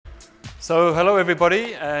So hello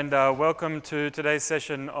everybody, and welcome to today's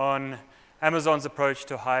session on Amazon's approach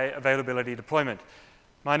to high availability deployment.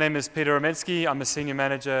 My name is Peter Omensky. I'm a senior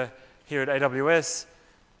manager here at AWS,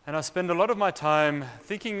 and I spend a lot of my time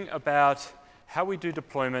thinking about how we do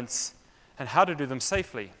deployments and how to do them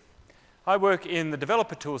safely. I work in the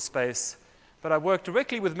developer tools space, but I work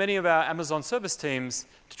directly with many of our Amazon service teams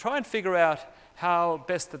to try and figure out how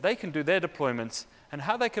best that they can do their deployments and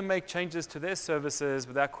how they can make changes to their services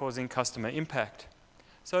without causing customer impact.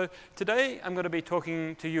 So today I'm going to be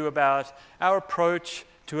talking to you about our approach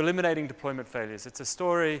to eliminating deployment failures. It's a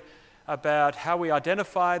story about how we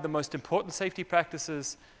identify the most important safety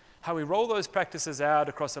practices, how we roll those practices out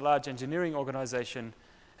across a large engineering organization,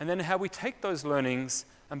 and then how we take those learnings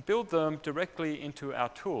and build them directly into our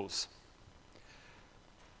tools.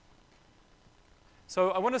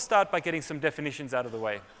 So I want to start by getting some definitions out of the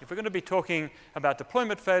way. If we're going to be talking about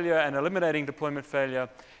deployment failure and eliminating deployment failure,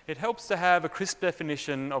 it helps to have a crisp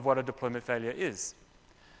definition of what a deployment failure is.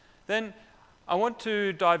 Then I want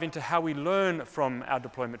to dive into how we learn from our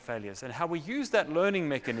deployment failures and how we use that learning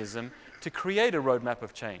mechanism to create a roadmap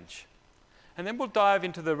of change. And then we'll dive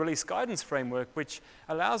into the release guidance framework, which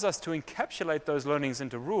allows us to encapsulate those learnings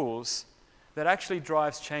into rules that actually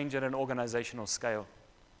drives change at an organizational scale.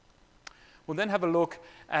 We'll then have a look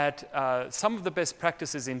at some of the best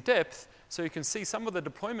practices in depth, so you can see some of the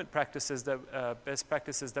deployment practices, best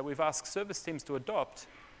practices that we've asked service teams to adopt,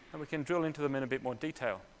 and we can drill into them in a bit more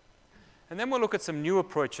detail. And then we'll look at some new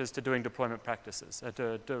approaches to doing deployment practices,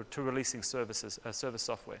 to releasing service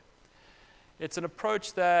software. It's an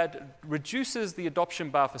approach that reduces the adoption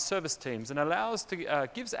bar for service teams and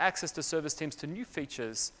gives access to service teams to new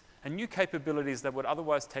features and new capabilities that would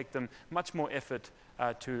otherwise take them much more effort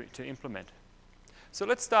to implement. So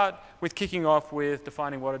let's start with kicking off with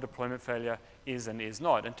defining what a deployment failure is and is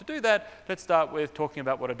not. And to do that, let's start with talking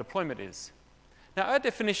about what a deployment is. Now, our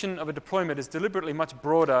definition of a deployment is deliberately much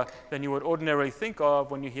broader than you would ordinarily think of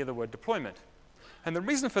when you hear the word deployment. And the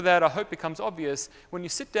reason for that, I hope, becomes obvious when you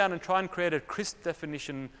sit down and try and create a crisp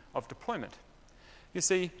definition of deployment. You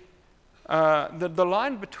see, the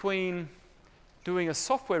line between doing a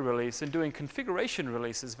software release and doing configuration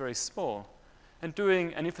release is very small. And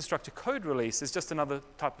doing an infrastructure code release is just another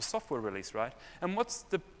type of software release, right? And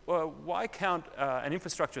why count an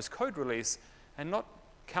infrastructure as code release and not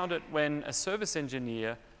count it when a service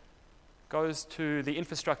engineer goes to the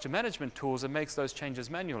infrastructure management tools and makes those changes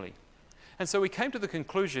manually? And so we came to the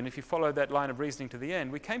conclusion, if you follow that line of reasoning to the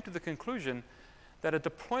end, we came to the conclusion that a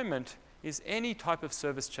deployment is any type of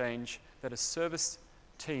service change that a service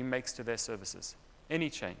team makes to their services, any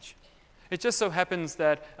change. It just so happens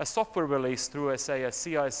that a software release through, say, a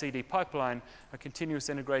CI/CD pipeline, a continuous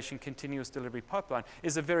integration, continuous delivery pipeline,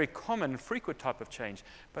 is a very common, frequent type of change,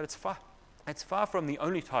 but it's far from the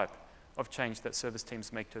only type of change that service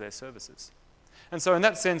teams make to their services. And so in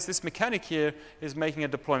that sense, this mechanic here is making a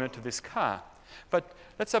deployment to this car. But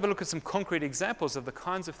let's have a look at some concrete examples of the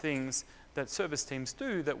kinds of things that service teams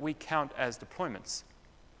do that we count as deployments.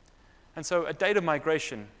 And so a data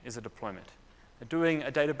migration is a deployment. Doing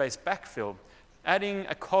a database backfill, adding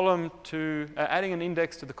an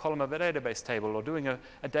index to the column of a database table, or doing a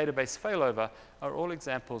database failover are all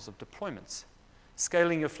examples of deployments.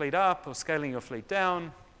 Scaling your fleet up or scaling your fleet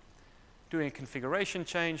down, doing a configuration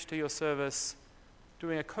change to your service,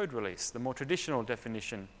 doing a code release, the more traditional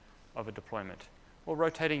definition of a deployment, or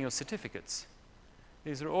rotating your certificates.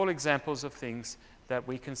 These are all examples of things that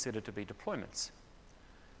we consider to be deployments.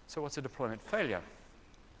 So what's a deployment failure?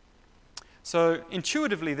 So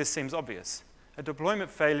intuitively, this seems obvious. A deployment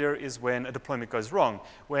failure is when a deployment goes wrong,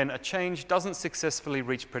 when a change doesn't successfully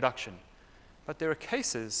reach production. But there are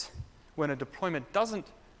cases when a deployment doesn't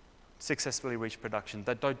successfully reach production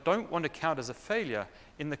that I don't want to count as a failure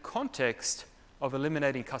in the context of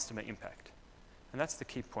eliminating customer impact. And that's the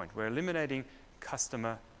key point. We're eliminating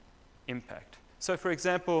customer impact. So for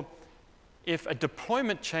example, if a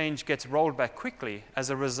deployment change gets rolled back quickly as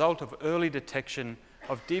a result of early detection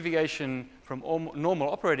of deviation from normal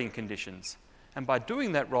operating conditions, and by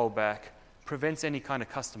doing that rollback prevents any kind of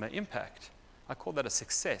customer impact, I call that a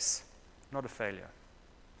success, not a failure.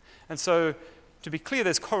 And so to be clear,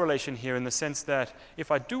 there's correlation here in the sense that if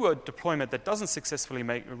I do a deployment that doesn't successfully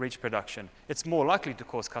reach production, it's more likely to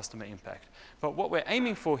cause customer impact. But what we're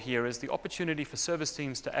aiming for here is the opportunity for service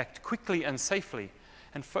teams to act quickly and safely,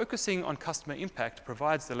 and focusing on customer impact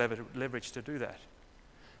provides the leverage to do that.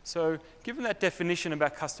 So given that definition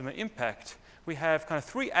about customer impact, we have kind of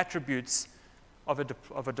three attributes of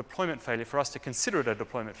a deployment failure for us to consider it a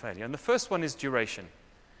deployment failure. And the first one is duration.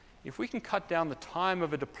 If we can cut down the time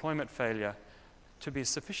of a deployment failure to be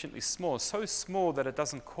sufficiently small, so small that it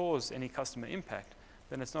doesn't cause any customer impact,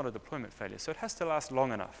 then it's not a deployment failure. So it has to last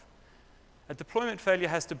long enough. A deployment failure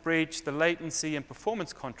has to breach the latency and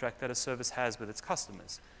performance contract that a service has with its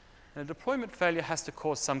customers. And a deployment failure has to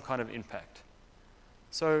cause some kind of impact.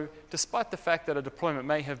 So despite the fact that a deployment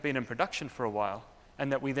may have been in production for a while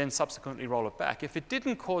and that we then subsequently roll it back, if it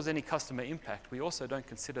didn't cause any customer impact, we also don't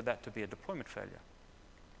consider that to be a deployment failure.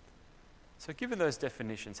 So given those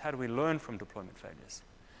definitions, how do we learn from deployment failures?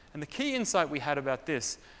 And the key insight we had about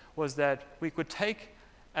this was that we could take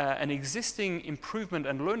an existing improvement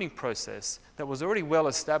and learning process that was already well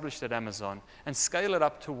established at Amazon and scale it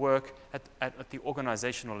up to work at the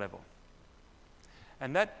organizational level.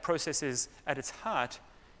 And that process is, at its heart,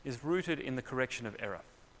 is rooted in the correction of error.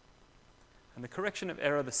 And the correction of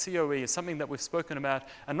error, the COE, is something that we've spoken about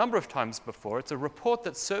a number of times before. It's a report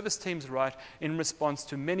that service teams write in response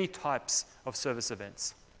to many types of service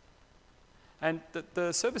events. And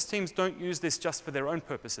the service teams don't use this just for their own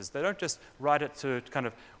purposes. They don't just write it to kind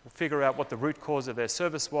of figure out what the root cause of their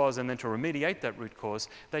service was and then to remediate that root cause.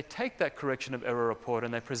 They take that correction of error report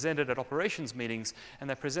and they present it at operations meetings and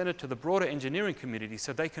they present it to the broader engineering community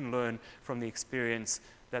so they can learn from the experience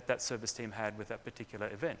that that service team had with that particular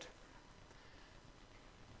event.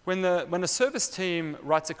 When a service team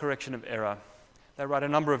writes a correction of error, they write a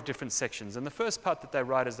number of different sections. And the first part that they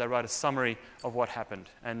write is they write a summary of what happened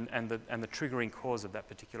and the triggering cause of that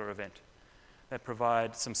particular event. They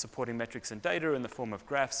provide some supporting metrics and data in the form of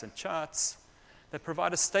graphs and charts. They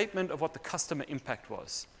provide a statement of what the customer impact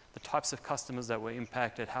was, the types of customers that were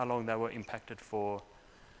impacted, how long they were impacted for.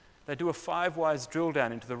 They do a 5-wise drill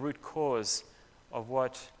down into the root cause of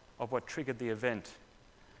what triggered the event.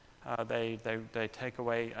 They take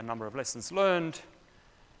away a number of lessons learned.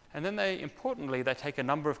 And then importantly, they take a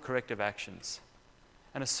number of corrective actions.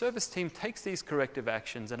 And a service team takes these corrective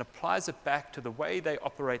actions and applies it back to the way they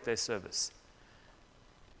operate their service.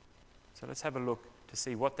 So let's have a look to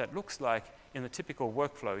see what that looks like in the typical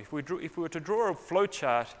workflow. If we were to draw a flow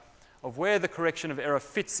chart of where the correction of error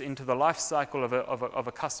fits into the life cycle of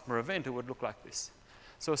a customer event, it would look like this.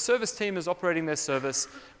 So a service team is operating their service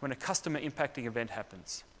when a customer impacting event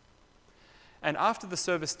happens. And after the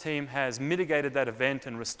service team has mitigated that event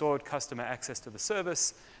and restored customer access to the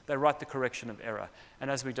service, they write the correction of error.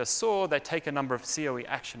 And as we just saw, they take a number of COE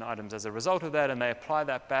action items as a result of that, and they apply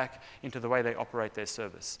that back into the way they operate their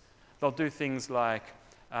service. They'll do things like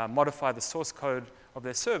modify the source code of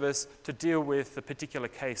their service to deal with the particular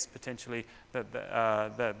case potentially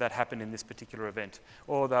that happened in this particular event.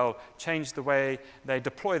 Or they'll change the way they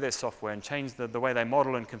deploy their software and change the way they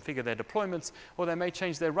model and configure their deployments, or they may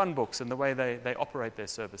change their runbooks and the way they operate their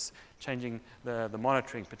service, changing the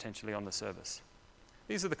monitoring potentially on the service.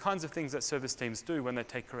 These are the kinds of things that service teams do when they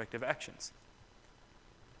take corrective actions.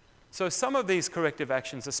 So some of these corrective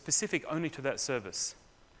actions are specific only to that service.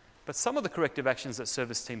 But some of the corrective actions that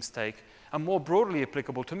service teams take are more broadly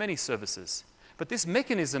applicable to many services. But this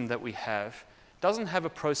mechanism that we have doesn't have a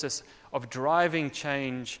process of driving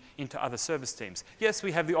change into other service teams. Yes,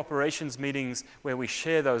 we have the operations meetings where we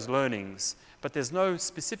share those learnings, but there's no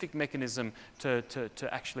specific mechanism to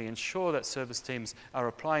actually ensure that service teams are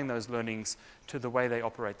applying those learnings to the way they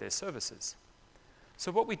operate their services.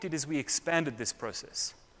 So what we did is we expanded this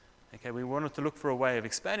process. Okay, we wanted to look for a way of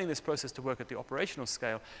expanding this process to work at the operational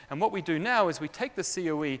scale. And what we do now is we take the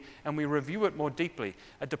COE and we review it more deeply.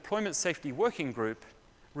 A deployment safety working group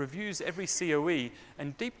reviews every COE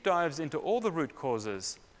and deep dives into all the root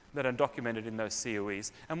causes that are documented in those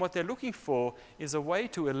COEs. And what they're looking for is a way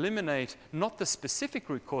to eliminate not the specific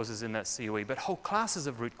root causes in that COE, but whole classes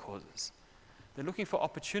of root causes. They're looking for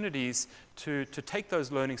opportunities to take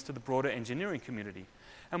those learnings to the broader engineering community.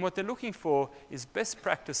 And what they're looking for is best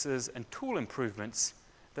practices and tool improvements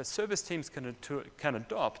that service teams can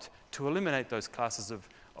adopt to eliminate those classes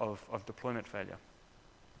of deployment failure.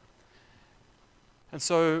 And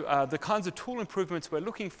so the kinds of tool improvements we're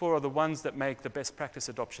looking for are the ones that make the best practice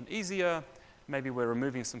adoption easier. Maybe we're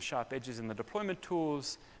removing some sharp edges in the deployment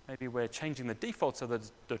tools. Maybe we're changing the defaults of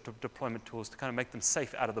the deployment tools to kind of make them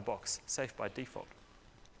safe out of the box, safe by default.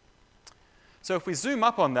 So if we zoom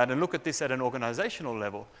up on that and look at this at an organizational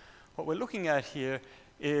level, what we're looking at here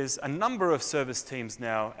is a number of service teams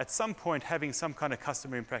now at some point having some kind of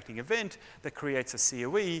customer impacting event that creates a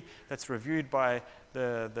COE that's reviewed by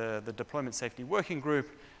the deployment safety working group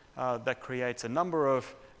that creates a number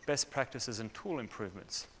of best practices and tool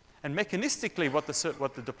improvements. And mechanistically, what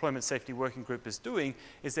the Deployment Safety Working Group is doing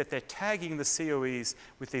is that they're tagging the COEs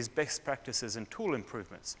with these best practices and tool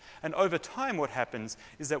improvements. And over time, what happens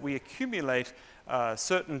is that we accumulate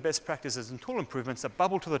certain best practices and tool improvements that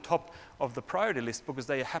bubble to the top of the priority list because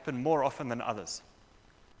they happen more often than others.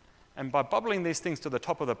 And by bubbling these things to the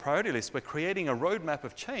top of the priority list, we're creating a roadmap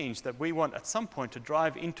of change that we want at some point to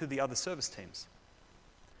drive into the other service teams.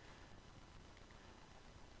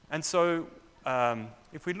 And so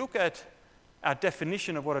if we look at our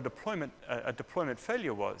definition of what a deployment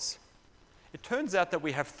failure was, it turns out that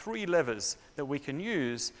we have 3 levers that we can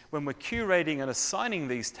use when we're curating and assigning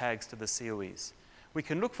these tags to the COEs. We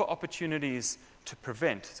can look for opportunities to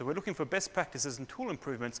prevent. So we're looking for best practices and tool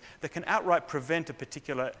improvements that can outright prevent a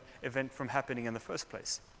particular event from happening in the first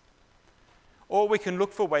place. Or we can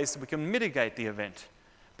look for ways that we can mitigate the event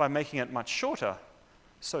by making it much shorter,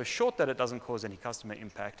 so short that it doesn't cause any customer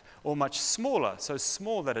impact, or much smaller, so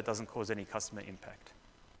small that it doesn't cause any customer impact.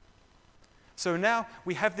 So now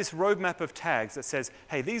we have this roadmap of tags that says,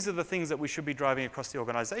 hey, these are the things that we should be driving across the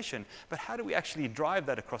organization, but how do we actually drive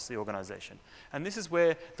that across the organization? And this is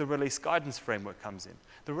where the release guidance framework comes in.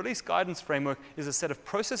 The release guidance framework is a set of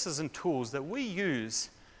processes and tools that we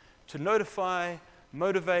use to notify,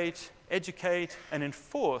 motivate, educate, and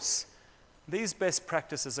enforce these best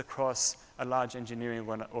practices across a large engineering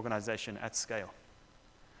organization at scale.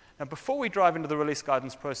 Now, before we dive into the release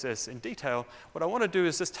guidance process in detail, what I want to do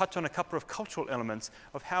is just touch on a couple of cultural elements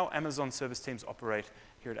of how Amazon service teams operate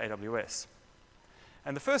here at AWS.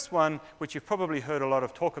 And the first one, which you've probably heard a lot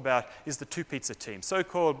of talk about, is the 2-pizza team,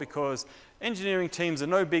 so-called because engineering teams are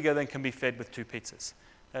no bigger than can be fed with 2 pizzas.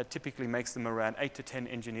 That typically makes them around 8 to 10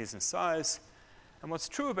 engineers in size. And what's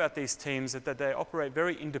true about these teams is that they operate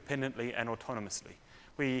very independently and autonomously.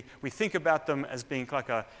 We think about them as being like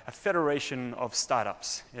a federation of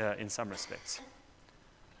startups in some respects.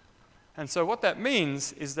 And so what that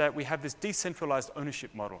means is that we have this decentralized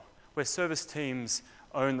ownership model where service teams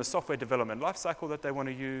own the software development lifecycle that they want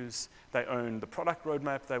to use, they own the product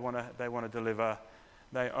roadmap they want to deliver,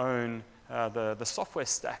 they own the software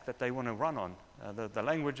stack that they want to run on, the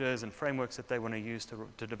languages and frameworks that they want to use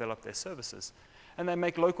to develop their services. And they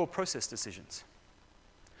make local process decisions.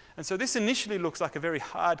 And so this initially looks like a very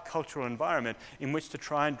hard cultural environment in which to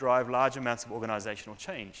try and drive large amounts of organizational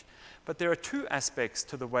change. But there are 2 aspects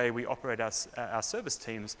to the way we operate our service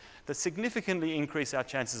teams that significantly increase our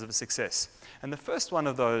chances of success. And the first one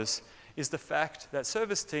of those is the fact that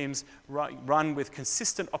service teams run with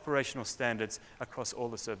consistent operational standards across all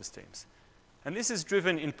the service teams. And this is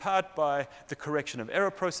driven in part by the correction of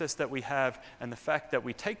error process that we have and the fact that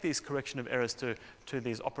we take these correction of errors to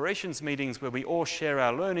these operations meetings where we all share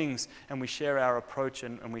our learnings and we share our approach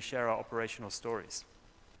and we share our operational stories.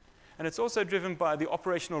 And it's also driven by the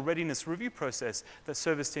operational readiness review process that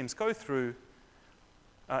service teams go through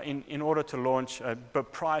in order to launch,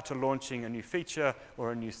 but prior to launching a new feature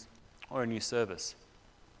or a new service.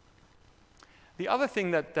 The other thing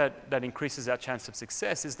that increases our chance of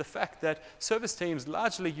success is the fact that service teams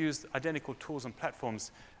largely use identical tools and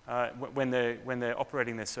platforms when they're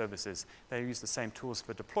operating their services. They use the same tools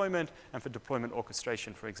for deployment and for deployment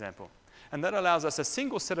orchestration, for example. And that allows us a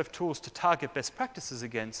single set of tools to target best practices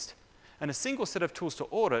against and a single set of tools to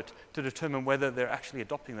audit to determine whether they're actually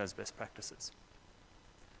adopting those best practices.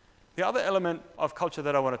 The other element of culture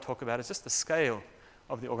that I want to talk about is just the scale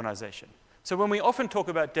of the organization. So when we often talk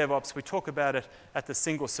about DevOps, we talk about it at the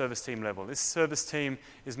single service team level. This service team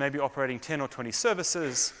is maybe operating 10 or 20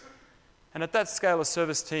 services, and at that scale, a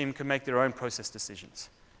service team can make their own process decisions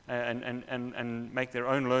and make their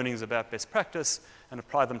own learnings about best practice and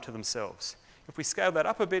apply them to themselves. If we scale that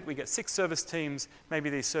up a bit, we get 6 service teams. Maybe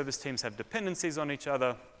these service teams have dependencies on each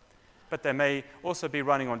other, but they may also be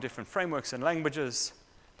running on different frameworks and languages,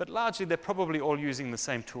 but largely they're probably all using the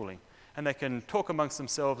same tooling. And they can talk amongst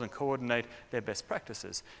themselves and coordinate their best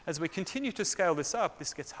practices. As we continue to scale this up,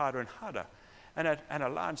 this gets harder and harder. And at a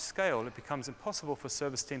large scale, it becomes impossible for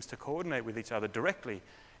service teams to coordinate with each other directly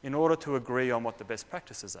in order to agree on what the best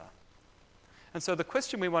practices are. And so the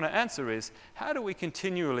question we want to answer is, how do we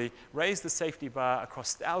continually raise the safety bar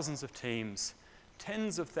across thousands of teams,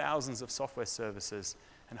 tens of thousands of software services,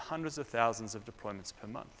 and hundreds of thousands of deployments per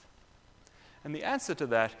month? And the answer to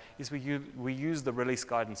that is we use the release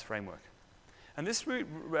guidance framework. And this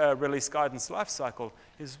release guidance lifecycle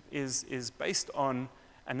is based on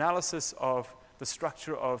analysis of the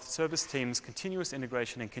structure of service teams' continuous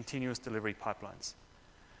integration and continuous delivery pipelines.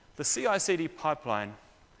 The CI/CD pipeline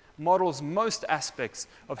models most aspects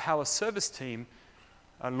of how a service team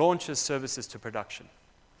launches services to production.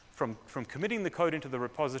 from committing the code into the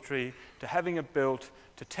repository, to having it built,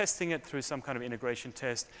 to testing it through some kind of integration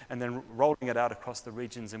test, and then rolling it out across the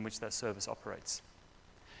regions in which that service operates.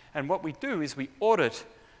 And what we do is we audit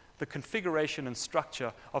the configuration and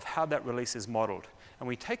structure of how that release is modeled. And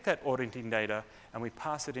we take that auditing data and we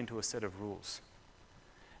pass it into a set of rules.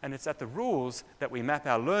 And it's at the rules that we map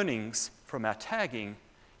our learnings from our tagging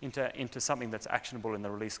into something that's actionable in the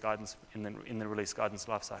release guidance, in the release guidance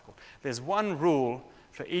lifecycle. There's one rule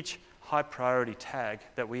for each high priority tag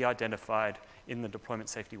that we identified in the deployment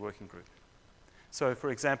safety working group. So, for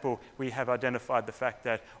example, we have identified the fact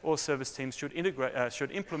that all service teams should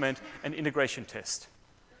implement an integration test.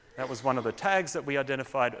 That was one of the tags that we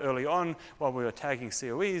identified early on while we were tagging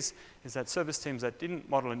COEs, is that service teams that didn't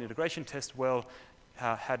model an integration test well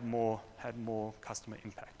had more customer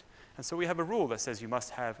impact. And so we have a rule that says you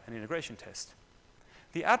must have an integration test.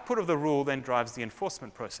 The output of the rule then drives the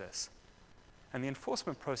enforcement process. And the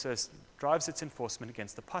enforcement process drives its enforcement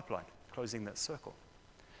against the pipeline, closing that circle.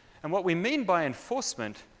 And what we mean by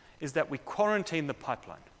enforcement is that we quarantine the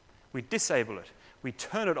pipeline. We disable it. We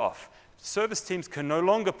turn it off. Service teams can no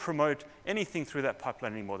longer promote anything through that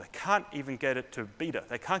pipeline anymore. They can't even get it to beta.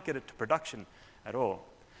 They can't get it to production at all.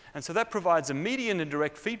 And so that provides immediate and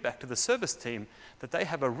direct feedback to the service team that they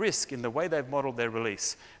have a risk in the way they've modeled their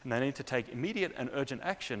release, and they need to take immediate and urgent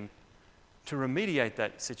action to remediate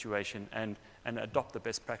that situation and adopt the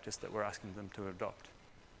best practice that we're asking them to adopt.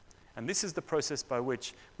 And this is the process by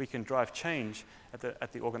which we can drive change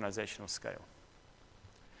at the organizational scale.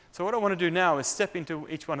 So what I want to do now is step into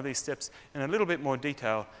each one of these steps in a little bit more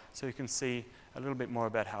detail so you can see a little bit more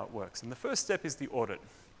about how it works. And the first step is the audit.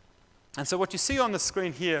 And so what you see on the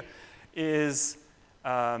screen here is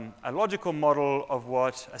a logical model of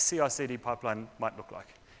what a CI/CD pipeline might look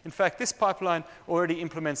like. In fact, this pipeline already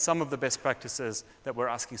implements some of the best practices that we're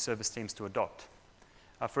asking service teams to adopt.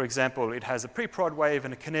 For example, it has a pre-prod wave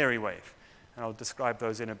and a canary wave. And I'll describe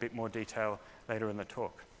those in a bit more detail later in the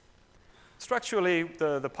talk. Structurally,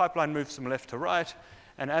 the pipeline moves from left to right.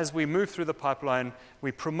 And as we move through the pipeline,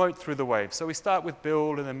 we promote through the waves. So we start with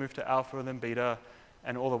build and then move to alpha and then beta,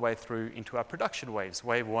 and all the way through into our production waves,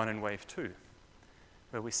 wave 1 and wave 2,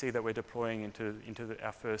 where we see that we're deploying into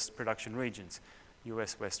our first production regions,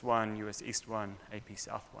 US West 1, US East 1, AP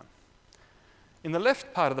South 1. In the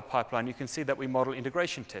left part of the pipeline, you can see that we model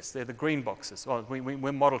integration tests. They're the green boxes. Well, we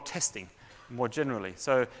model testing more generally.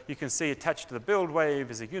 So you can see attached to the build wave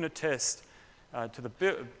is a unit test. To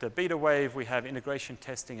the beta wave, we have integration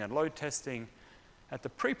testing and load testing. At the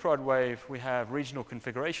pre-prod wave, we have regional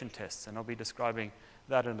configuration tests, and I'll be describing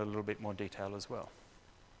that in a little bit more detail as well.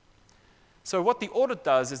 So what the audit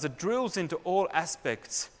does is it drills into all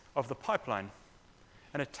aspects of the pipeline,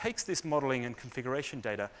 and it takes this modeling and configuration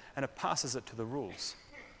data and it passes it to the rules.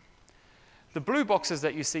 The blue boxes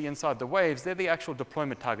that you see inside the waves, they're the actual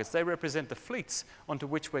deployment targets. They represent the fleets onto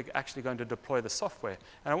which we're actually going to deploy the software.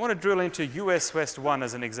 And I want to drill into US West 1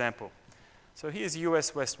 as an example. So here's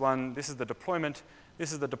US West 1. This is the deployment.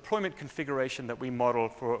 This is the deployment configuration that we model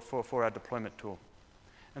for our deployment tool.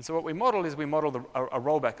 And so what we model is we model a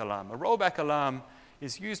rollback alarm. A rollback alarm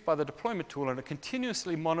is used by the deployment tool, and it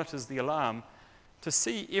continuously monitors the alarm to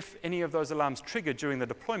see if any of those alarms trigger during the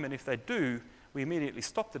deployment. If they do, we immediately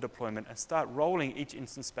stop the deployment and start rolling each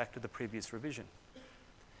instance back to the previous revision.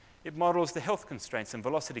 It models the health constraints and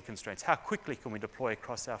velocity constraints. How quickly can we deploy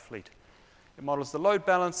across our fleet? It models the load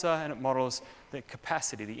balancer, and it models the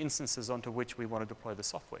capacity, the instances onto which we want to deploy the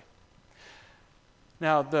software.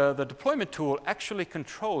 Now, the deployment tool actually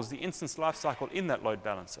controls the instance lifecycle in that load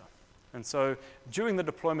balancer. And so during the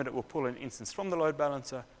deployment, it will pull an instance from the load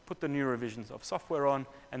balancer, put the new revisions of software on,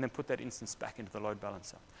 and then put that instance back into the load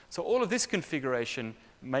balancer. So all of this configuration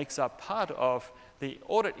makes up part of the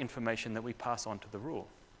audit information that we pass on to the rule.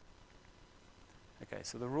 Okay,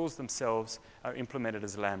 so the rules themselves are implemented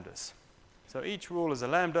as lambdas. So each rule is a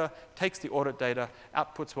lambda, takes the audit data,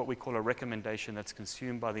 outputs what we call a recommendation that's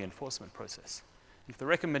consumed by the enforcement process. If the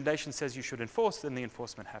recommendation says you should enforce, then the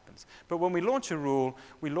enforcement happens. But when we launch a rule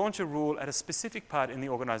at a specific part in the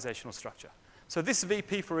organizational structure. So this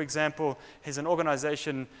VP, for example, is an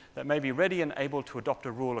organization that may be ready and able to adopt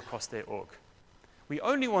a rule across their org. We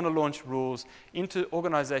only want to launch rules into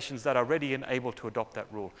organizations that are ready and able to adopt that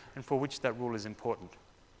rule, and for which that rule is important.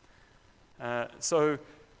 So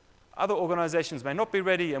other organizations may not be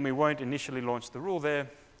ready, and we won't initially launch the rule there.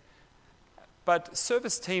 But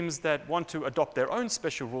service teams that want to adopt their own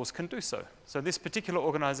special rules can do so. So this particular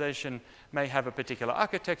organization may have a particular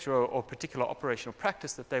architecture or particular operational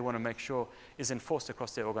practice that they want to make sure is enforced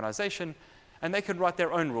across their organization, and they can write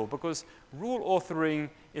their own rule, because rule authoring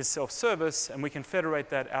is self-service, and we can federate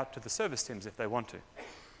that out to the service teams if they want to.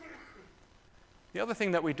 The other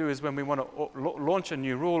thing that we do is when we want to launch a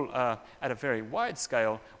new rule at a very wide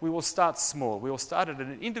scale, we will start small. We will start at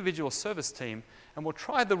an individual service team, and we'll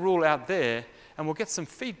try the rule out there, and we'll get some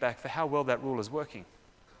feedback for how well that rule is working.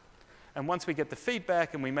 And once we get the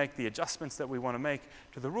feedback and we make the adjustments that we want to make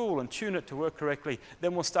to the rule and tune it to work correctly,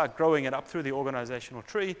 then we'll start growing it up through the organizational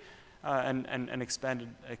tree and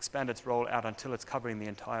expand its role out until it's covering the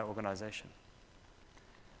entire organization.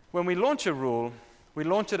 When we launch a rule, we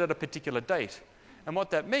launch it at a particular date. And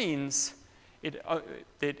what that means, it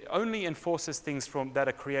only enforces things that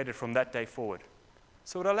are created from that day forward.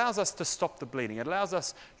 So it allows us to stop the bleeding. It allows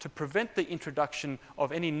us to prevent the introduction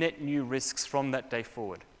of any net new risks from that day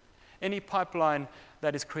forward. Any pipeline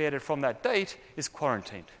that is created from that date is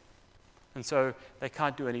quarantined. And so they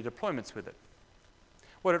can't do any deployments with it.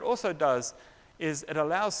 What it also does is it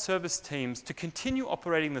allows service teams to continue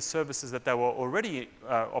operating the services that they were already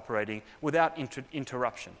operating without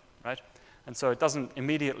interruption, right? And so it doesn't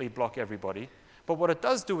immediately block everybody. But what it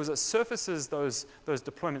does do is it surfaces those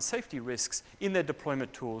deployment safety risks in their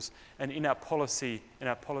deployment tools and in our policy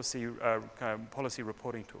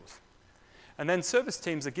reporting tools. And then service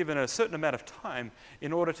teams are given a certain amount of time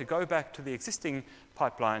in order to go back to the existing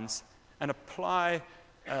pipelines and apply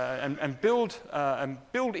and build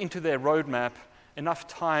into their roadmap enough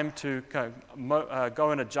time to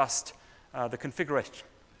go and adjust the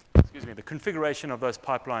configuration of those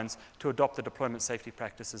pipelines to adopt the deployment safety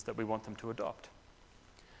practices that we want them to adopt.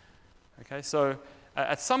 Okay, so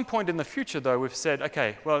at some point in the future, though, we've said,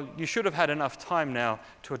 okay, well, you should have had enough time now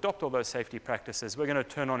to adopt all those safety practices. We're going to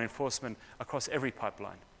turn on enforcement across every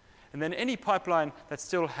pipeline. And then any pipeline that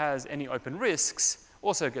still has any open risks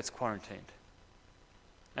also gets quarantined.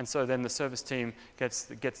 And so then the service team gets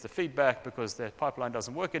the feedback because their pipeline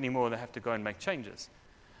doesn't work anymore, they have to go and make changes.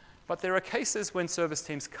 But there are cases when service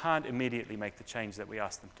teams can't immediately make the change that we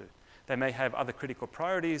ask them to. They may have other critical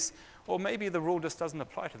priorities, or maybe the rule just doesn't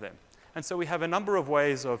apply to them. And so we have a number of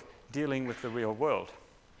ways of dealing with the real world.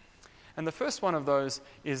 And the first one of those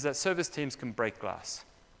is that service teams can break glass.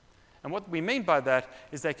 And what we mean by that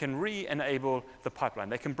is they can re-enable the pipeline.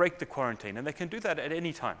 They can break the quarantine, and they can do that at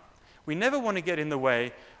any time. We never want to get in the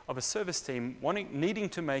way of a service team needing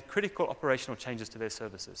to make critical operational changes to their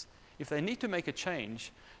services. If they need to make a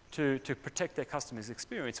change to protect their customers'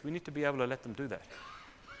 experience, we need to be able to let them do that.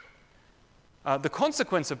 The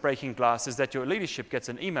consequence of breaking glass is that your leadership gets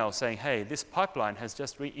an email saying, hey, this pipeline has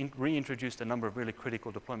just reintroduced a number of really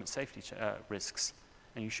critical deployment safety risks,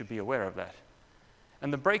 and you should be aware of that.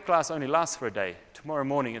 And the break glass only lasts for a day. Tomorrow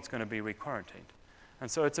morning, it's going to be re-quarantined. And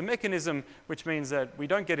so it's a mechanism which means that we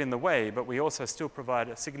don't get in the way, but we also still provide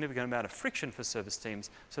a significant amount of friction for service teams,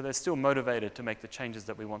 so they're still motivated to make the changes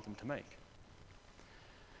that we want them to make.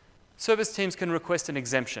 Service teams can request an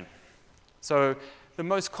exemption. So the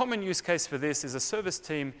most common use case for this is a service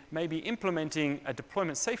team may be implementing a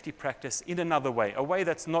deployment safety practice in another way, a way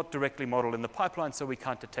that's not directly modeled in the pipeline so we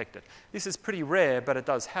can't detect it. This is pretty rare, but it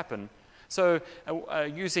does happen. So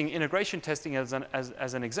using integration testing as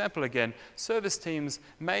an example again, service teams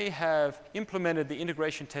may have implemented the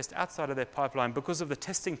integration test outside of their pipeline because of the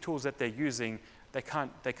testing tools that they're using, they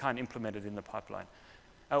can't implement it in the pipeline.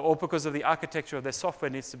 Or because of the architecture of their software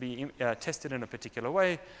needs to be tested in a particular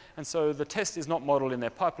way. And so the test is not modeled in their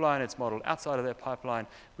pipeline, it's modeled outside of their pipeline.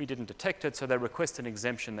 We didn't detect it, so they request an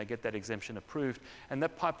exemption, they get that exemption approved, and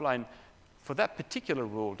that pipeline for that particular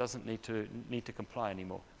rule doesn't need to comply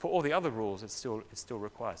anymore. For all the other rules, it's still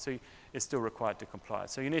required. So it's still required to comply.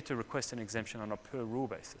 So you need to request an exemption on a per rule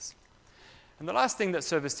basis. And the last thing that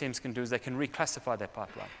service teams can do is they can reclassify their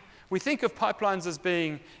pipeline. We think of pipelines as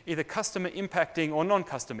being either customer impacting or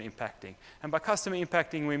non-customer impacting. And by customer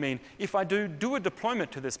impacting, we mean if I do a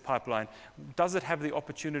deployment to this pipeline, does it have the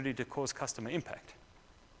opportunity to cause customer impact?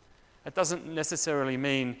 It doesn't necessarily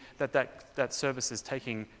mean that service is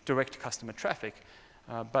taking direct customer traffic,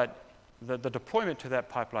 but the deployment to that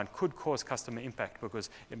pipeline could cause customer impact because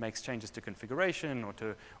it makes changes to configuration or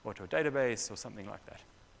to a database or something like that.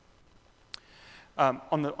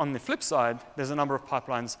 On the flip side, there's a number of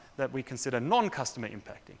pipelines that we consider non-customer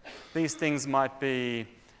impacting. These things might be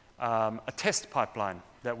a test pipeline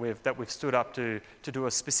that we've stood up to do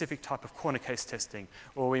a specific type of corner case testing,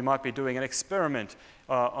 or we might be doing an experiment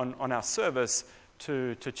on our service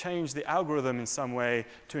to change the algorithm in some way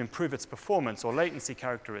to improve its performance or latency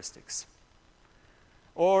characteristics.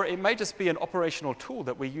 Or it may just be an operational tool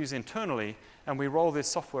that we use internally, and we roll this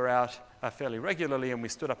software out fairly regularly, and we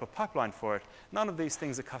stood up a pipeline for it. None of these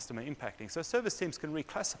things are customer impacting. So service teams can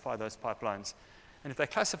reclassify those pipelines. And if they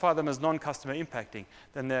classify them as non-customer impacting,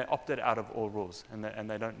 then they're opted out of all rules, and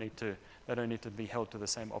they don't need to be held to the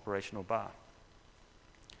same operational bar.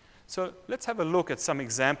 So let's have a look at some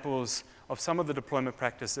examples of some of the deployment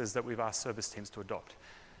practices that we've asked service teams to adopt.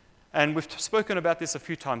 And we've spoken about this a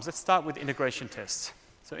few times. Let's start with integration tests.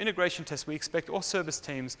 So integration tests, we expect all service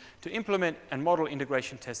teams to implement and model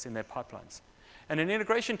integration tests in their pipelines. And an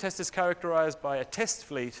integration test is characterized by a test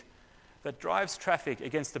fleet that drives traffic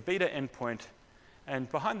against a beta endpoint, and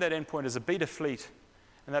behind that endpoint is a beta fleet,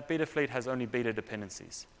 and that beta fleet has only beta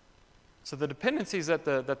dependencies. So the dependencies that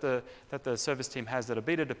the service team has that are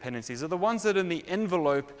beta dependencies are the ones that are in the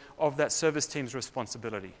envelope of that service team's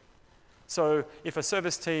responsibility. So if a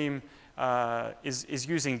service team is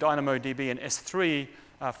using DynamoDB and S3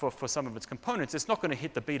 for some of its components, it's not going to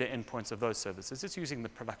hit the beta endpoints of those services. It's using the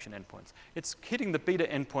production endpoints. It's hitting the beta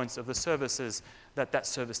endpoints of the services that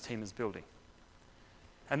service team is building.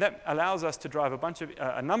 And that allows us to drive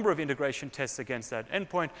a number of integration tests against that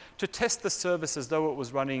endpoint to test the service as though it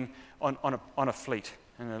was running on a fleet.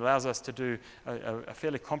 And it allows us to do a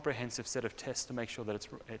fairly comprehensive set of tests to make sure that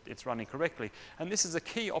it's running correctly. And this is a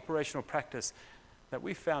key operational practice that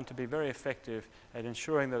we found to be very effective at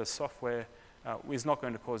ensuring that a software is not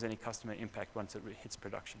going to cause any customer impact once it hits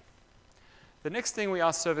production. The next thing we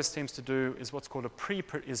ask service teams to do is what's called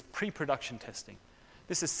pre-production testing.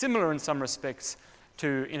 This is similar in some respects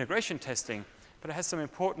to integration testing, but it has some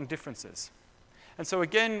important differences. And so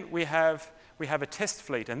again, we have a test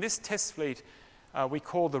fleet, and this test fleet we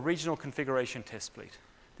call the regional configuration test fleet.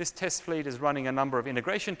 This test fleet is running a number of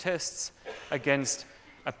integration tests against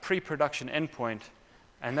a pre-production endpoint,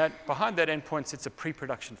 and behind that endpoint sits a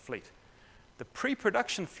pre-production fleet. The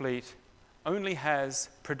pre-production fleet only has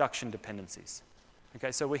production dependencies.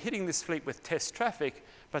 Okay, so we're hitting this fleet with test traffic,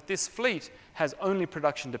 but this fleet has only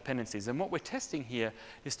production dependencies. And what we're testing here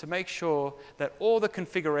is to make sure that all the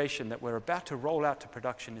configuration that we're about to roll out to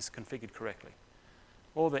production is configured correctly.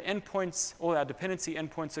 All the endpoints, all our dependency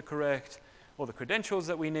endpoints are correct, all the credentials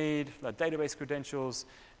that we need, like database credentials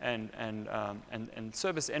and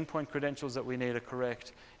service endpoint credentials that we need are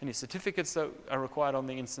correct. Any certificates that are required on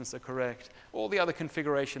the instance are correct. All the other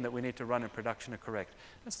configuration that we need to run in production are correct.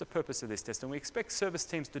 That's the purpose of this test. And we expect service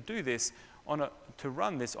teams to do this to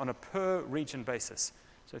run this on a per region basis.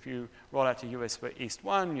 So if you roll out to US East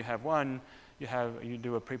 1, you have one. You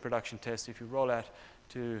do a pre-production test. If you roll out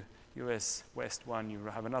to US West 1, you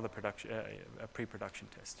have another a pre-production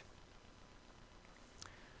test.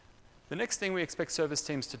 The next thing we expect service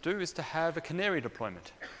teams to do is to have a canary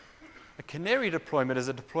deployment. A canary deployment is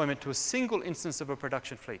a deployment to a single instance of a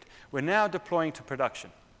production fleet. We're now deploying to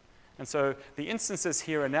production. And so the instances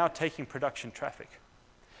here are now taking production traffic.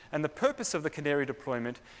 And the purpose of the canary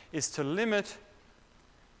deployment is to limit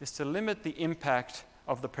the impact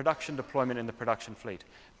of the production deployment in the production fleet.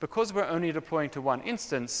 Because we're only deploying to one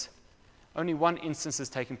instance, only one instance is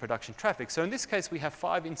taking production traffic. So in this case, we have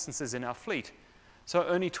 5 instances in our fleet. So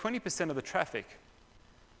only 20% of the traffic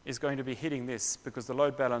is going to be hitting this because the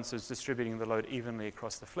load balancer is distributing the load evenly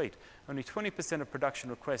across the fleet. Only 20% of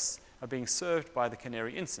production requests are being served by the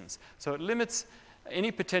canary instance. So it limits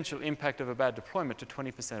any potential impact of a bad deployment to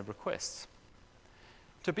 20% of requests.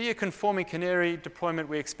 To be a conforming canary deployment,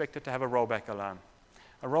 we expect it to have a rollback alarm.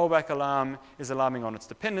 A rollback alarm is alarming on its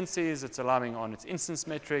dependencies, it's alarming on its instance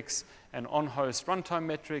metrics and on-host runtime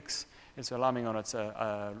metrics, it's alarming on its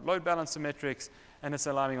load balancer metrics, and it's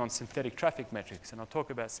alarming on synthetic traffic metrics. And I'll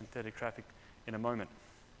talk about synthetic traffic in a moment.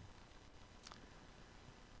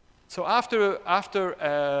 So after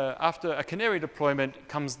a canary deployment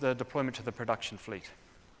comes the deployment to the production fleet.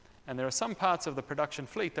 And there are some parts of the production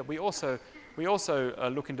fleet that we also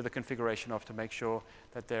look into the configuration of to make sure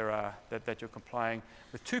that you're complying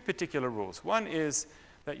with 2 particular rules. One is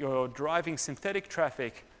that you're driving synthetic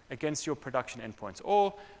traffic against your production endpoints.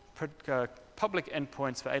 All public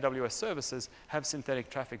endpoints for AWS services have synthetic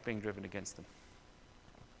traffic being driven against them.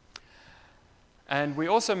 And we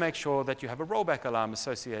also make sure that you have a rollback alarm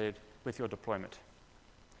associated with your deployment.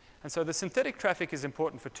 And so the synthetic traffic is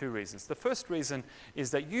important for 2 reasons. The first reason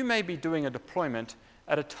is that you may be doing a deployment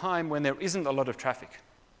at a time when there isn't a lot of traffic.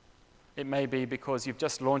 It may be because you've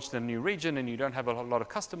just launched a new region and you don't have a lot of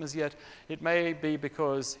customers yet. It may be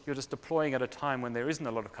because you're just deploying at a time when there isn't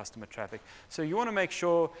a lot of customer traffic. So you want to make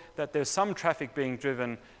sure that there's some traffic being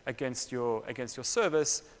driven against your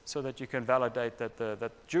service so that you can validate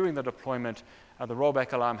that during the deployment, the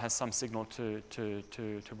rollback alarm has some signal to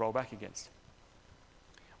roll back against.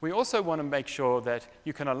 We also want to make sure that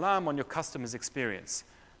you can alarm on your customer's experience.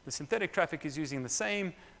 The synthetic traffic is using the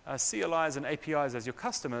same CLIs and APIs as your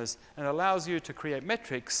customers and allows you to create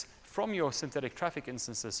metrics from your synthetic traffic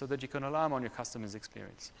instances so that you can alarm on your customer's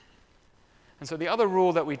experience. And so the other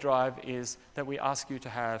rule that we drive is that we ask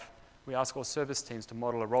all service teams to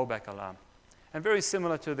model a rollback alarm. And very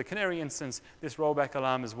similar to the canary instance, this rollback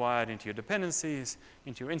alarm is wired into your dependencies,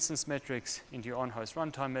 into your instance metrics, into your on-host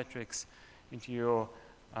runtime metrics, into your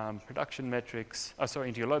production metrics,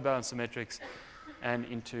 into your load balancer metrics, and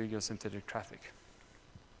into your synthetic traffic.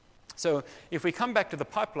 So if we come back to the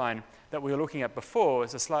pipeline that we were looking at before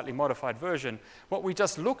as a slightly modified version, what we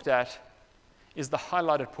just looked at is the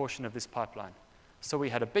highlighted portion of this pipeline. So we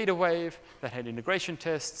had a beta wave that had integration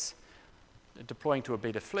tests, deploying to a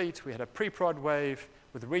beta fleet. We had a pre-prod wave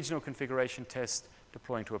with a regional configuration test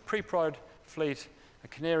deploying to a pre-prod fleet, a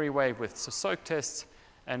canary wave with soak tests,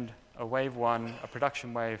 and a wave one, a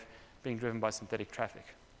production wave, being driven by synthetic traffic.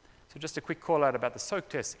 So just a quick call out about the soak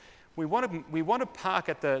tests. We want to park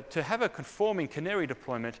at to have a conforming canary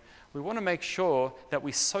deployment, we want to make sure that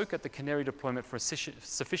we soak at the canary deployment for a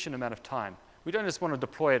sufficient amount of time. We don't just want to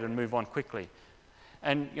deploy it and move on quickly.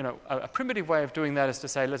 And a primitive way of doing that is to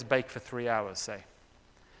say, let's bake for 3 hours, say.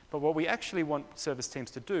 But what we actually want service teams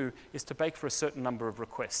to do is to bake for a certain number of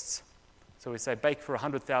requests. So we say bake for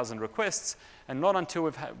 100,000 requests, and not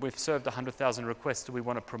until we've served 100,000 requests do we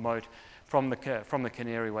want to promote from the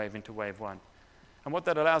canary wave into wave one. And what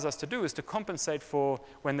that allows us to do is to compensate for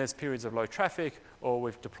when there's periods of low traffic or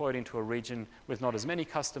we've deployed into a region with not as many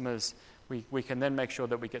customers. We can then make sure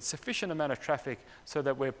that we get sufficient amount of traffic so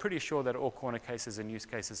that we're pretty sure that all corner cases and use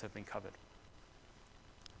cases have been covered.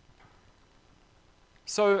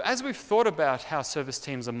 So as we've thought about how service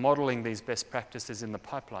teams are modeling these best practices in the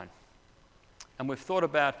pipeline, and we've thought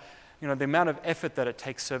about the amount of effort that it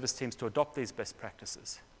takes service teams to adopt these best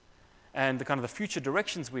practices and the future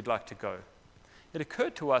directions we'd like to go, it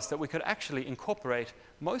occurred to us that we could actually incorporate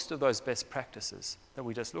most of those best practices that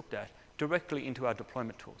we just looked at directly into our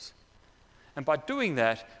deployment tools. And by doing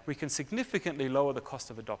that, we can significantly lower the cost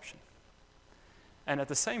of adoption. And at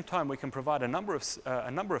the same time, we can provide a number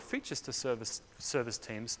of features to service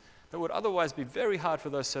teams that would otherwise be very hard for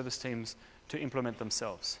those service teams to implement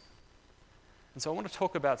themselves. And so I want to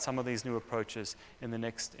talk about some of these new approaches in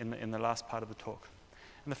the last part of the talk.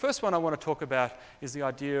 And the first one I want to talk about is the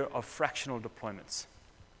idea of fractional deployments.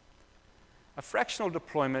 A fractional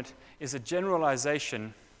deployment is a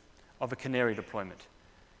generalization of a canary deployment.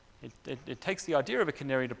 It takes the idea of a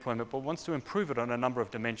canary deployment but wants to improve it on a number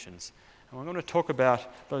of dimensions. And we're going to talk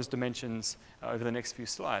about those dimensions over the next few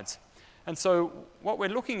slides. And so what we're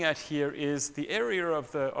looking at here is the area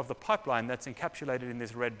of the pipeline that's encapsulated in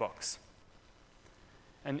this red box.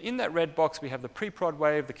 And in that red box, we have the pre-prod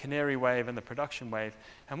wave, the canary wave, and the production wave.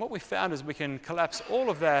 And what we found is we can collapse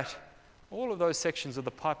all of those sections of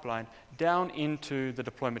the pipeline down into the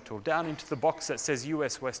deployment tool, down into the box that says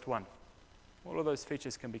US West 1. All of those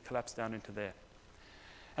features can be collapsed down into there.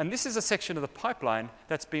 And this is a section of the pipeline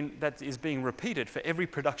that is being repeated for every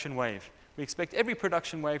production wave. We expect every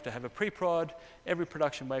production wave to have a pre-prod, every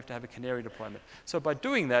production wave to have a canary deployment. So by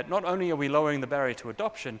doing that, not only are we lowering the barrier to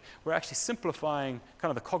adoption, we're actually simplifying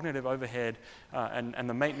the cognitive overhead and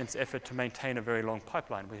the maintenance effort to maintain a very long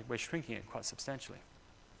pipeline. We're shrinking it quite substantially.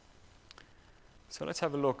 So let's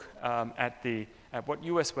have a look at what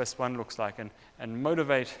US West 1 looks like and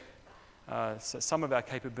motivate some of our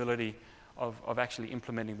capability of actually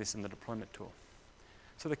implementing this in the deployment tool.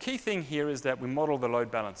 So the key thing here is that we model the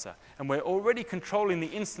load balancer, and we're already controlling the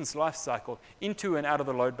instance lifecycle into and out of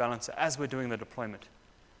the load balancer as we're doing the deployment.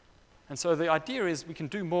 And so the idea is we can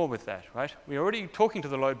do more with that, right? We're already talking to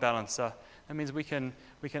the load balancer. That means we can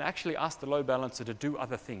actually ask the load balancer to do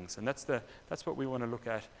other things, and that's what we want to look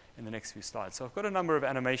at in the next few slides. So I've got a number of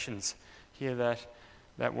animations here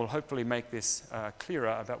that will hopefully make this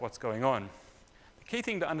clearer about what's going on. The key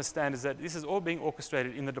thing to understand is that this is all being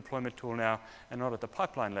orchestrated in the deployment tool now and not at the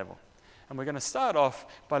pipeline level. And we're going to start off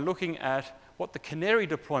by looking at what the canary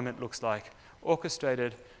deployment looks like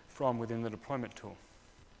orchestrated from within the deployment tool.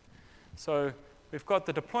 So we've got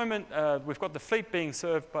the deployment, we've got the fleet being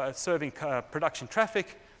served by serving production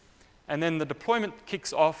traffic, and then the deployment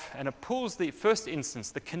kicks off and it pulls the first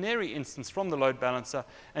instance, the canary instance, from the load balancer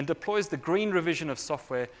and deploys the green revision of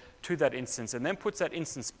software to that instance and then puts that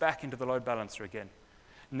instance back into the load balancer again.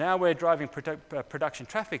 Now we're driving production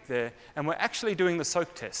traffic there, and we're actually doing the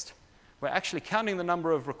soak test. We're actually counting the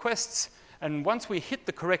number of requests, and once we hit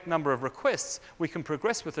the correct number of requests, we can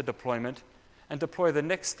progress with the deployment and deploy the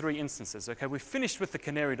next 3 instances. Okay, we've finished with the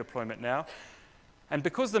canary deployment now, and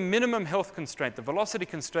because the minimum health constraint, the velocity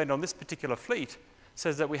constraint on this particular fleet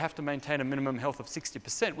says that we have to maintain a minimum health of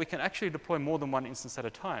 60%, we can actually deploy more than 1 instance at a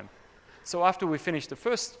time. So after we finish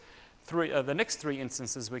the next 3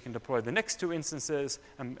 instances, we can deploy the next 2 instances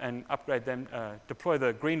and upgrade them, deploy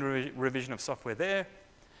the green revision of software there,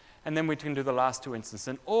 and then we can do the last 2 instances.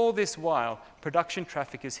 And all this while, production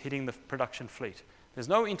traffic is hitting the production fleet. There's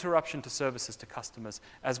no interruption to services to customers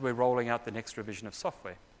as we're rolling out the next revision of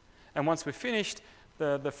software. And once we're finished,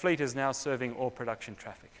 the fleet is now serving all production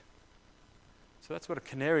traffic. So that's what a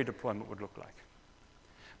canary deployment would look like.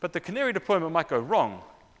 But the canary deployment might go wrong.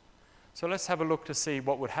 So let's have a look to see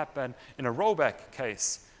what would happen in a rollback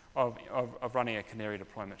case of running a canary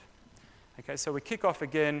deployment. Okay, so we kick off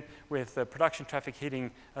again with the production traffic hitting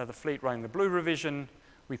the fleet running the blue revision.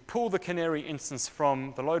 We pull the canary instance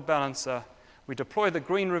from the load balancer. We deploy the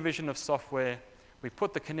green revision of software. We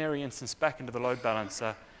put the canary instance back into the load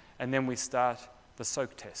balancer, and then we start the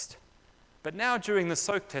soak test. But now during the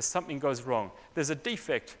soak test, something goes wrong. There's a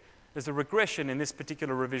defect. There's a regression in this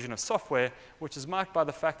particular revision of software, which is marked by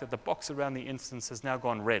the fact that the box around the instance has now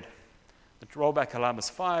gone red. The rollback alarm is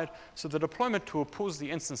fired, so the deployment tool pulls the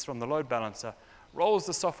instance from the load balancer, rolls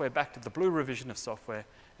the software back to the blue revision of software,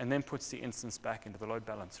 and then puts the instance back into the load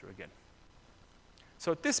balancer again.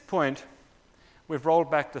 So at this point, we've rolled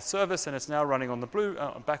back the service, and it's now running on the blue,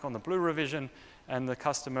 back on the blue revision, and the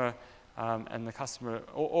customer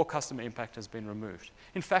all customer impact has been removed.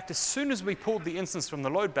 In fact, as soon as we pulled the instance from the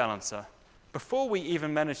load balancer, before we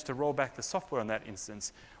even managed to roll back the software on that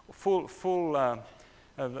instance,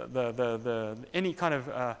 any kind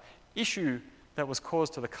of issue that was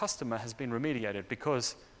caused to the customer has been remediated,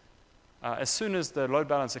 because as soon as the load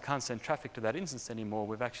balancer can't send traffic to that instance anymore,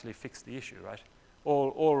 we've actually fixed the issue, right?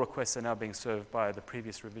 All requests are now being served by the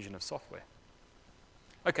previous revision of software.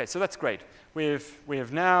 Okay, so that's great. We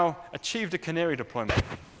have now achieved a canary deployment.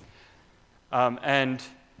 And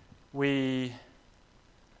we've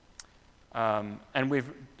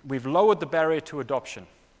lowered the barrier to adoption.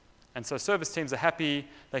 And so service teams are happy.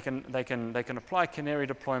 They can apply canary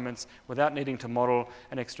deployments without needing to model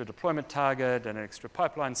an extra deployment target and an extra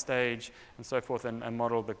pipeline stage and so forth, and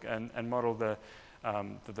model the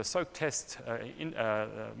soak test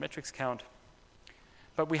metrics count.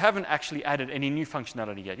 But we haven't actually added any new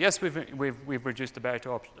functionality yet. Yes, we've reduced the barrier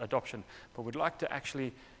to adoption, but we'd like to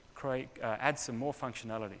actually add some more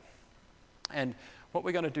functionality. And what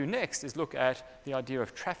we're going to do next is look at the idea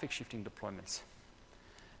of traffic shifting deployments.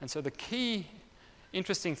 And so the key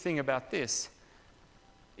interesting thing about this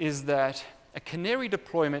is that a canary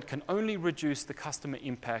deployment can only reduce the customer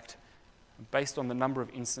impact based on the number of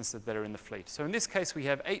instances that are in the fleet. So in this case, we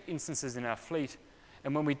have 8 instances in our fleet,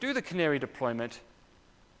 and when we do the canary deployment,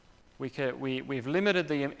 we've limited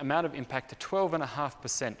the amount of impact to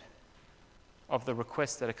 12.5% of the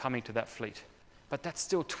requests that are coming to that fleet. But that's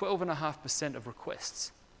still 12.5% of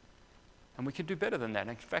requests. And we can do better than that.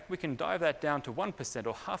 In fact, we can dive that down to 1%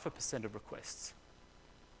 or 0.5% of requests.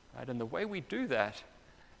 Right? And the way we do that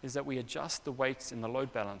is that we adjust the weights in the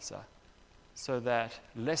load balancer so that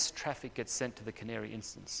less traffic gets sent to the canary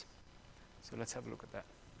instance. So let's have a look at that.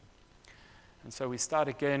 And so we start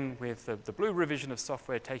again with the blue revision of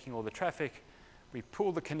software taking all the traffic. We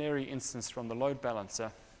pull the canary instance from the load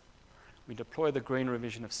balancer. We deploy the green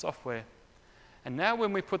revision of software. And now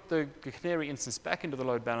when we put the canary instance back into the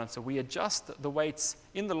load balancer, we adjust the weights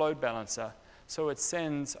in the load balancer so it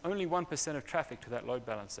sends only 1% of traffic to that load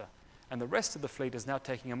balancer. And the rest of the fleet is now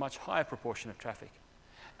taking a much higher proportion of traffic.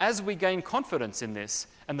 As we gain confidence in this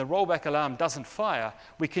and the rollback alarm doesn't fire,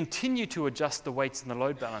 we continue to adjust the weights in the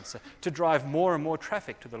load balancer to drive more and more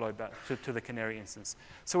traffic to the canary instance.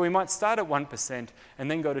 So we might start at 1% and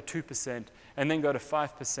then go to 2% and then go to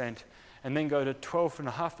 5% and then go to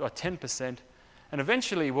 12.5% or 10%. And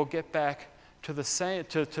eventually, we'll get back to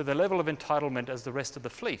the level of entitlement as the rest of the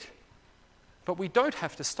fleet. But we don't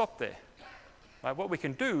have to stop there. Right? What we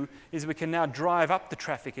can do is we can now drive up the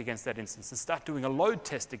traffic against that instance and start doing a load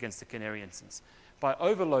test against the canary instance by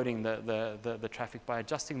overloading the traffic, by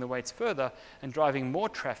adjusting the weights further and driving more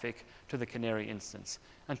traffic to the canary instance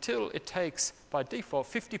until it takes, by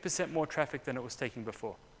default, 50% more traffic than it was taking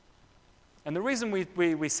before. And the reason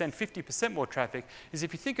we send 50% more traffic is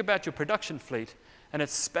if you think about your production fleet and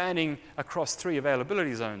it's spanning across 3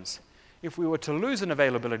 availability zones. If we were to lose an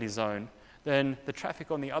availability zone, then the traffic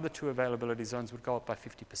on the other 2 availability zones would go up by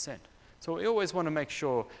 50%. So we always want to make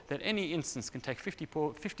sure that any instance can take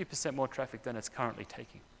 50% more traffic than it's currently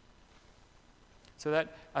taking. So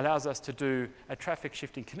that allows us to do a traffic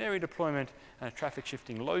shifting canary deployment and a traffic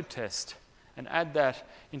shifting load test and add that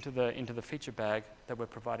into the feature bag that we're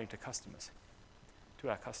providing to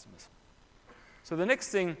our customers. So the next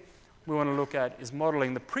thing we want to look at is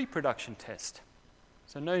modeling the pre-production test.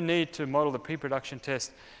 So no need to model the pre-production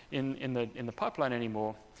test in the pipeline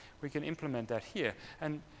anymore. We can implement that here.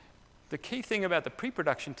 And the key thing about the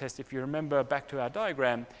pre-production test, if you remember back to our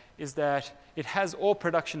diagram, is that it has all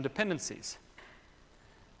production dependencies.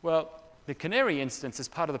 Well, the canary instance is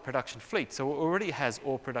part of the production fleet, so it already has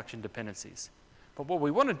all production dependencies. But what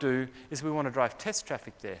we want to do is we want to drive test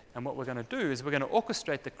traffic there. And what we're going to do is we're going to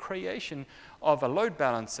orchestrate the creation of a load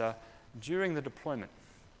balancer during the deployment.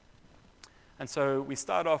 And so we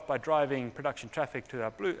start off by driving production traffic to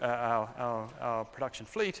our production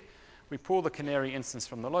fleet. We pull the Canary instance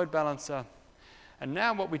from the load balancer. And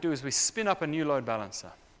now what we do is we spin up a new load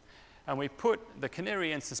balancer. And we put the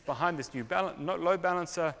Canary instance behind this new load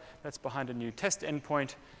balancer. That's behind a new test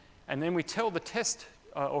endpoint. And then we tell the test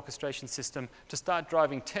orchestration system to start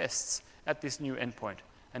driving tests at this new endpoint.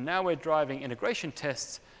 And now we're driving integration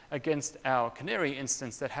tests against our Canary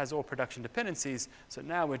instance that has all production dependencies. So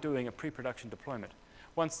now we're doing a pre-production deployment.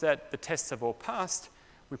 Once the tests have all passed,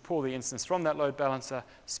 we pull the instance from that load balancer,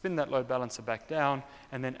 spin that load balancer back down,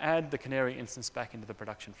 and then add the Canary instance back into the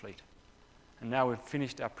production fleet. And now we've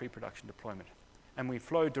finished our pre-production deployment. And we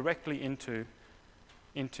flow directly into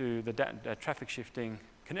the traffic shifting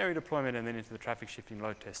Canary deployment and then into the traffic shifting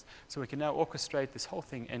load test. So we can now orchestrate this whole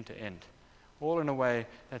thing end to end, all in a way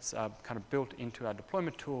that's kind of built into our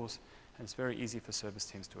deployment tools, and it's very easy for service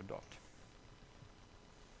teams to adopt.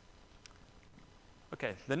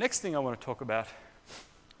 Okay, the next thing I want to talk about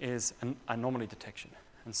is anomaly detection.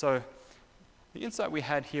 And so the insight we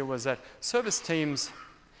had here was that service teams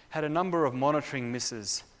had a number of monitoring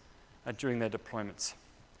misses during their deployments.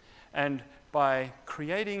 And by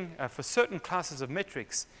creating, for certain classes of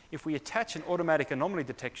metrics, if we attach an automatic anomaly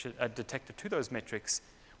detector to those metrics,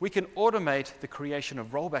 we can automate the creation of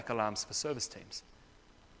rollback alarms for service teams.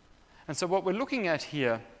 And so what we're looking at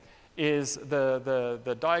here is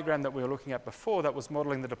the diagram that we were looking at before that was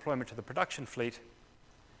modeling the deployment to the production fleet.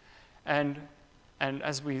 And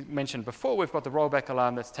as we mentioned before, we've got the rollback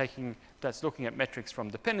alarm that's looking at metrics from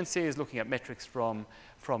dependencies, looking at metrics from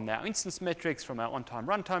our instance metrics, from our on-time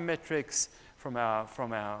runtime metrics, from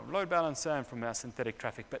our load balancer, and from our synthetic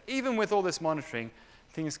traffic. But even with all this monitoring,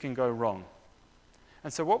 things can go wrong.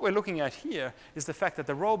 And so what we're looking at here is the fact that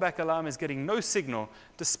the rollback alarm is getting no signal,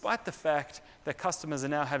 despite the fact that customers are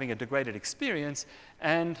now having a degraded experience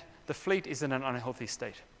and the fleet is in an unhealthy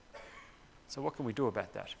state. So what can we do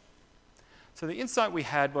about that? So the insight we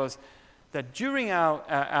had was that during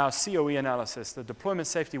our COE analysis, the Deployment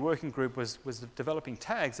Safety Working Group was developing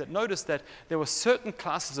tags that noticed that there were certain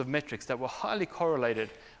classes of metrics that were highly correlated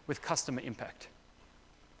with customer impact.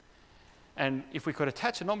 And if we could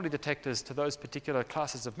attach anomaly detectors to those particular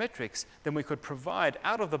classes of metrics, then we could provide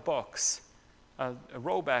out-of-the-box a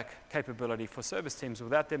rollback capability for service teams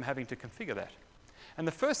without them having to configure that. And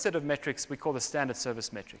the first set of metrics we call the standard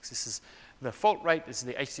service metrics. This is the fault rate, this is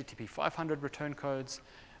the HTTP 500 return codes,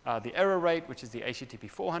 the error rate, which is the HTTP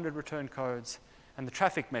 400 return codes, and the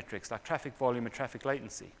traffic metrics like traffic volume and traffic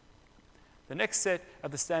latency. The next set are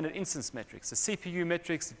the standard instance metrics, the CPU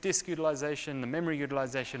metrics, the disk utilization, the memory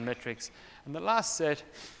utilization metrics, and the last set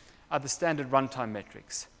are the standard runtime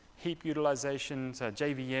metrics, heap utilization, so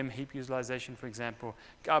JVM heap utilization, for example,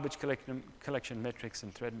 garbage collection metrics,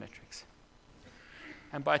 and thread metrics.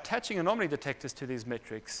 And by attaching anomaly detectors to these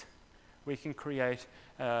metrics, we can create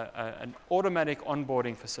an automatic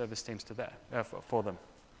onboarding for service teams to that, for them.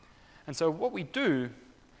 And so what we do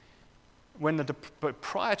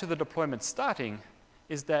prior to the deployment starting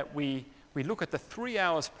is that we look at the 3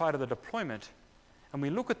 hours prior to the deployment, and we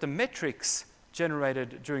look at the metrics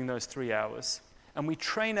generated during those 3 hours, and we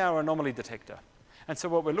train our anomaly detector. And so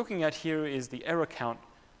what we're looking at here is the error count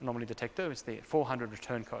anomaly detector. It's the 400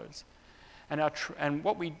 return codes. And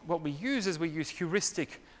what we use is we use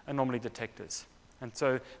heuristic anomaly detectors. And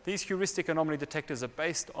so these heuristic anomaly detectors are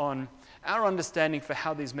based on our understanding for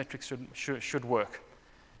how these metrics should work,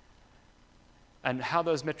 and how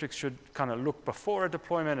those metrics should kind of look before a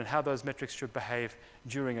deployment, and how those metrics should behave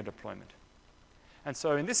during a deployment. And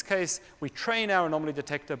so in this case, we train our anomaly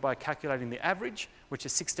detector by calculating the average, which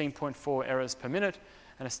is 16.4 errors per minute,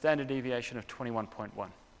 and a standard deviation of 21.1.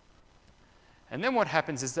 And then what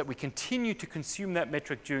happens is that we continue to consume that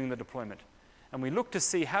metric during the deployment. And we look to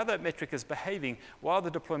see how that metric is behaving while the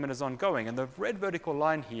deployment is ongoing. And the red vertical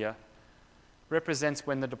line here represents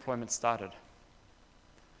when the deployment started.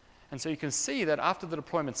 And so you can see that after the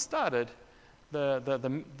deployment started,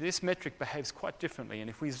 this metric behaves quite differently. And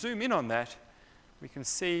if we zoom in on that, we can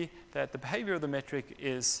see that the behavior of the metric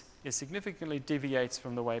is significantly deviates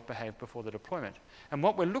from the way it behaved before the deployment. And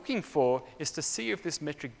what we're looking for is to see if this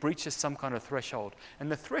metric breaches some kind of threshold.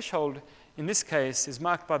 And the threshold, in this case, is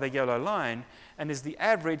marked by the yellow line and is the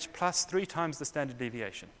average plus 3 times the standard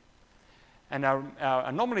deviation. And our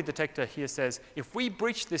anomaly detector here says, if we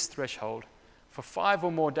breach this threshold for 5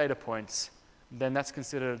 or more data points, then that's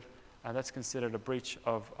considered a breach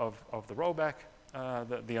of the rollback,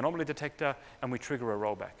 the anomaly detector, and we trigger a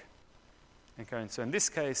rollback. Okay, and so in this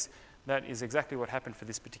case, That is exactly what happened for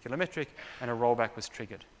this particular metric, and a rollback was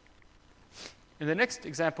triggered. In the next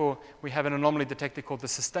example, we have an anomaly detector called the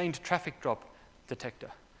sustained traffic drop detector.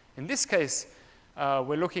 In this case,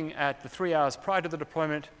 we're looking at the 3 hours prior to the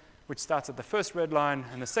deployment, which starts at the first red line,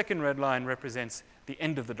 and the second red line represents the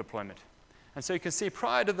end of the deployment. And so you can see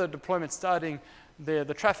prior to the deployment starting,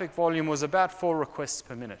 the traffic volume was about 4 requests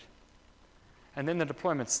per minute. And then the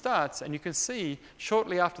deployment starts, and you can see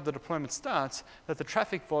shortly after the deployment starts that the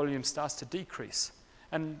traffic volume starts to decrease.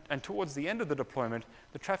 And towards the end of the deployment,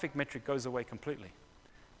 the traffic metric goes away completely.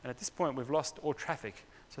 And at this point, we've lost all traffic,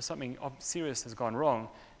 so something serious has gone wrong,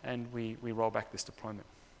 and we roll back this deployment.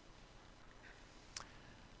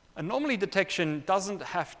 Anomaly detection doesn't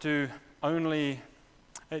have to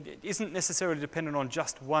it isn't necessarily dependent on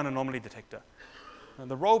just one anomaly detector.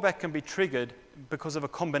 The rollback can be triggered because of a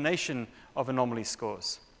combination of anomaly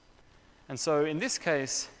scores. And so in this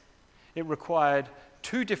case, it required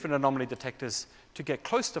 2 different anomaly detectors to get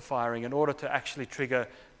close to firing in order to actually trigger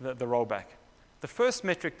the rollback. The first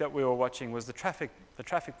metric that we were watching was the traffic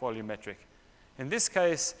volume metric. In this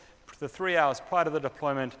case, the 3 hours prior to the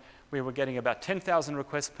deployment, we were getting about 10,000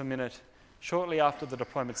 requests per minute. Shortly after the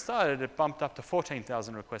deployment started, it bumped up to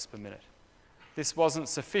 14,000 requests per minute. This wasn't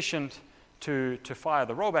sufficient to fire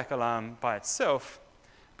the rollback alarm by itself,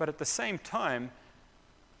 but at the same time,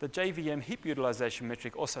 the JVM heap utilization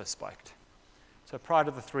metric also spiked. So prior to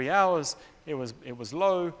the 3 hours, it was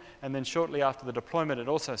low, and then shortly after the deployment, it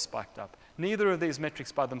also spiked up. Neither of these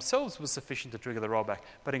metrics by themselves was sufficient to trigger the rollback,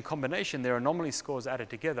 but in combination, their anomaly scores added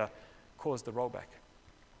together caused the rollback.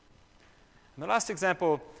 And the last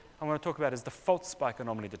example I want to talk about is the fault spike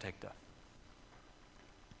anomaly detector.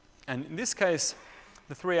 And in this case,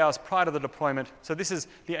 the 3 hours prior to the deployment, so this is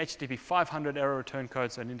the HTTP 500 error return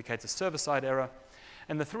code, so it indicates a server-side error.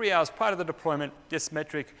 And the 3 hours prior to the deployment, this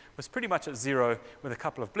metric was pretty much at 0 with a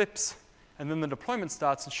couple of blips. And then the deployment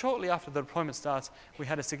starts, and shortly after the deployment starts, we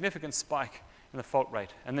had a significant spike in the fault rate.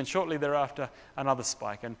 And then shortly thereafter, another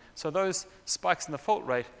spike. And so those spikes in the fault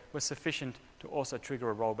rate were sufficient to also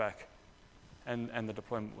trigger a rollback, and the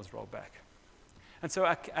deployment was rolled back. And so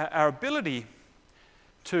our ability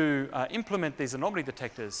to implement these anomaly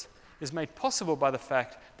detectors is made possible by the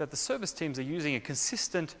fact that the service teams are using a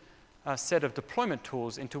consistent set of deployment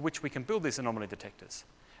tools into which we can build these anomaly detectors.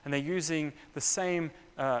 And they're using the same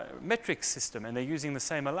metric system, and they're using the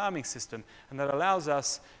same alarming system, and that allows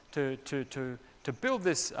us to build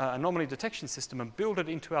this anomaly detection system and build it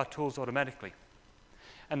into our tools automatically.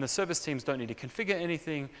 And the service teams don't need to configure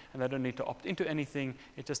anything, and they don't need to opt into anything.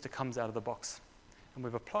 It just comes out of the box. And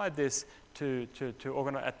we've applied this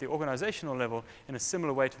at the organizational level in a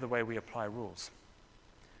similar way to the way we apply rules.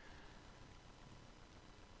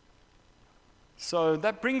 So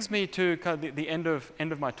that brings me to kind of the end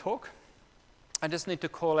of my talk. I just need to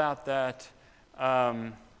call out that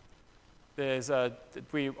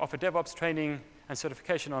we offer DevOps training and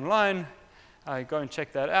certification online. Go and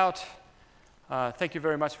check that out. Thank you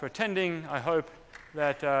very much for attending. I hope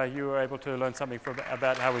that you were able to learn something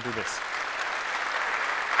about how we do this.